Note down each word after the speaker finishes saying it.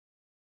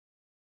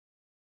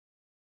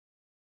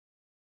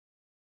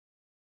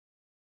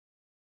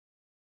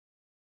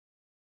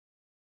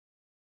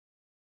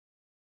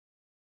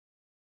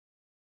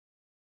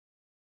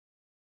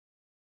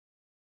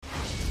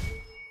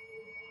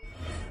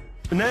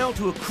Now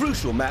to a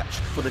crucial match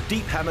for the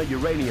Deep Hammer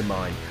uranium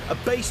mine, a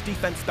base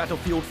defense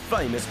battlefield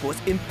famous for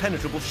its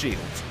impenetrable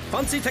shields.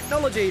 Fancy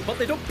technology, but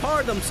they don't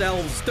power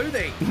themselves, do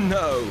they?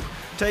 No.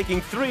 Taking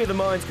 3 of the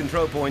mine's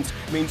control points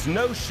means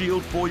no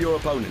shield for your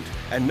opponent,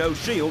 and no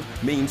shield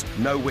means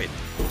no win.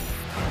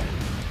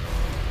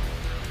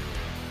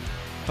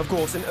 Of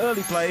course, in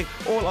early play,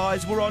 all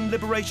eyes were on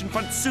Liberation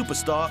Front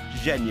superstar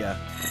Zhenya.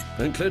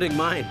 Including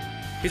mine.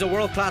 He's a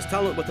world-class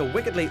talent with a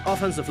wickedly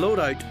offensive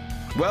loadout.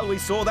 Well, we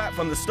saw that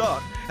from the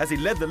start, as he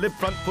led the Lib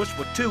Front push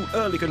for 2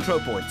 early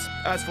control points.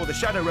 As for the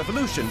Shadow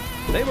Revolution,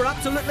 they were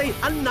absolutely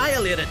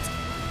annihilated.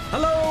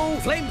 Hello,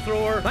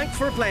 Flamethrower. Thanks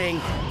for playing.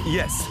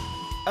 Yes,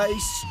 a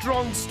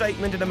strong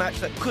statement in a match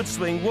that could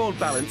swing world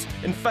balance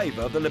in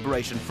favour of the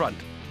Liberation Front.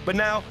 But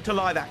now to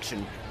live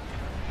action.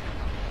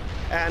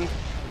 And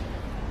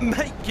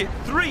make it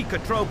 3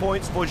 control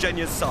points for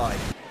Zhenya's side.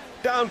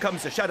 Down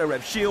comes the Shadow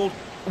Rev shield.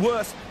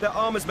 Worse, their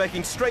armor's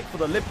making straight for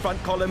the Lib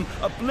Front column,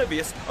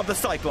 oblivious of the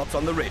Cyclops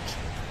on the ridge.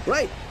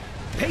 Right.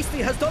 Pasty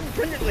has done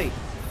brilliantly.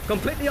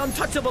 Completely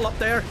untouchable up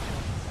there.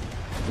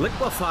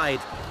 Liquefied.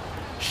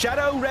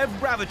 Shadow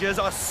Rev Ravagers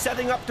are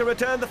setting up to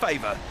return the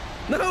favour.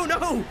 No,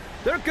 no!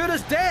 They're good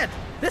as dead!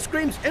 This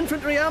screams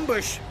infantry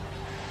ambush.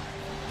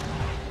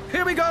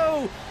 Here we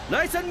go!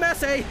 Nice and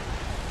messy.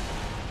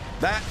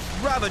 That's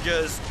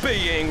Ravagers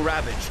being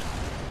ravaged.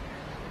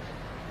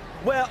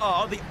 Where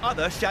are the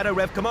other Shadow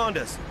Rev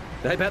commanders?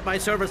 I bet my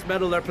service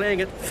medal they're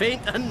playing it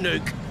faint and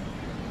nuke.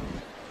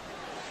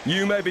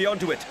 You may be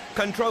onto it.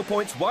 Control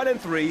points 1 and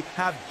 3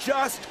 have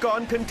just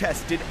gone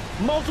contested.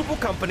 Multiple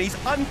companies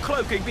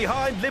uncloaking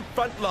behind Lib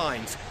Front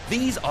lines.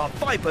 These are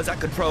Vipers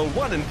at control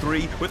 1 and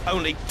 3 with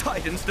only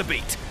Titans to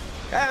beat.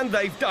 And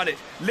they've done it.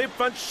 Lib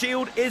Front's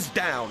shield is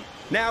down.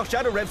 Now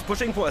Shadow Rev's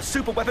pushing for a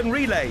super weapon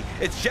relay.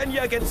 It's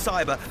Zhenya against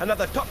Cyber,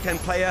 another top 10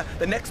 player.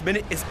 The next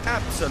minute is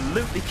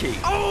absolutely key.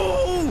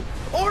 Oh!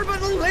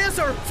 Orbital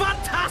laser!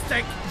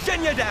 Fantastic!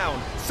 Zhenya down.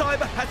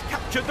 Cyber has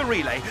captured the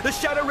relay. The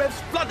Shadow Rev's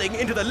flooding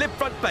into the Lib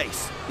Front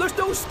base. There's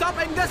no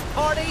stopping this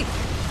party!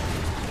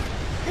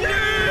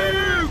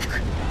 Nuke!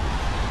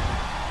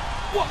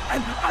 What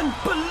an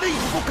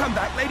unbelievable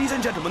comeback, ladies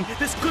and gentlemen.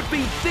 This could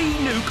be the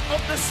nuke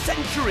of the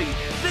century.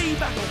 The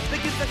battle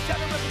begins the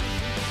Shadow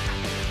Revolution.